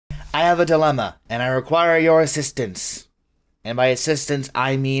I have a dilemma, and I require your assistance. And by assistance,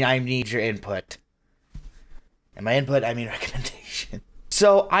 I mean I need your input. And by input, I mean recommendation.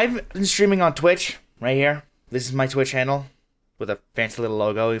 So, I've been streaming on Twitch, right here. This is my Twitch channel, with a fancy little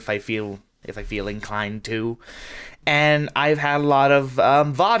logo if I feel inclined to. And I've had a lot of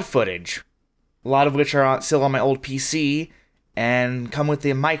VOD footage. A lot of which are still on my old PC, and come with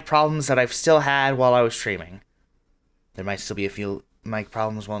the mic problems that I've still had while I was streaming. There might still be a few mic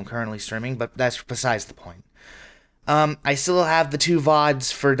problems while I'm currently streaming, but that's besides the point. I still have the 2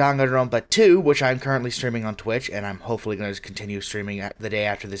 VODs for Danganronpa 2, which I'm currently streaming on Twitch, and I'm hopefully going to continue streaming the day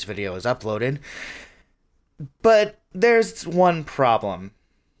after this video is uploaded. But there's one problem.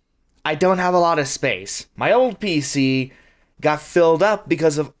 I don't have a lot of space. My old PC got filled up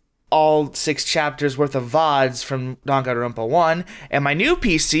because of all 6 chapters worth of VODs from Danganronpa 1, and my new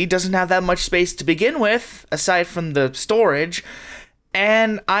PC doesn't have that much space to begin with, aside from the storage,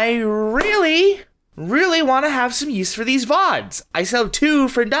 and I really want to have some use for these VODs. I sell 2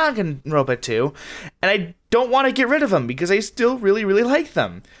 for Danganronpa 2, and I don't want to get rid of them because I still really like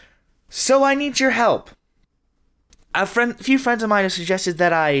them. So I need your help. A few friends of mine have suggested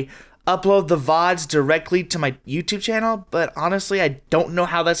that I upload the VODs directly to my YouTube channel, but honestly, I don't know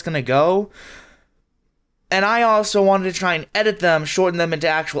how that's gonna go. And I also wanted to try and edit them, shorten them into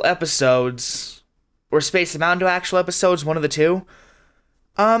actual episodes, or space them out into actual episodes, one of the two.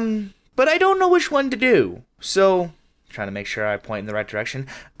 But I don't know which one to do. So, trying to make sure I point in the right direction.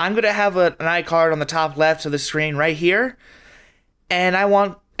 I'm gonna have an iCard on the top left of the screen right here, and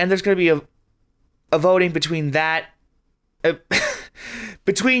there's gonna be a voting between that.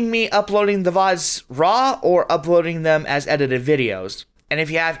 Between me uploading the VODs raw or uploading them as edited videos. And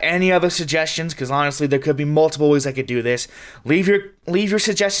if you have any other suggestions, because honestly there could be multiple ways I could do this, leave your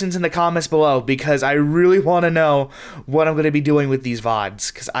suggestions in the comments below, because I really want to know what I'm going to be doing with these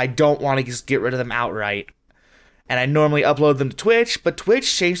VODs, because I don't want to just get rid of them outright. And I normally upload them to Twitch, but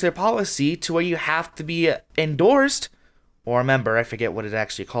Twitch changed their policy to where you have to be endorsed, or a member, I forget what it's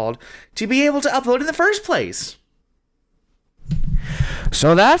actually called, to be able to upload in the first place.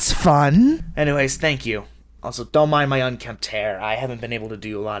 So that's fun. Anyways, thank you. Also, don't mind my unkempt hair. I haven't been able to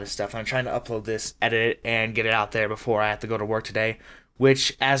do a lot of stuff. I'm trying to upload this, edit it, and get it out there before I have to go to work today.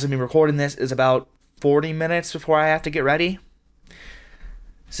 Which, as I'm recording this, is about 40 minutes before I have to get ready.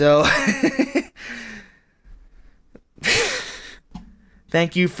 So,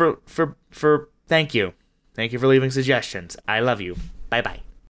 thank you for thank you. Thank you for leaving suggestions. I love you. Bye-bye.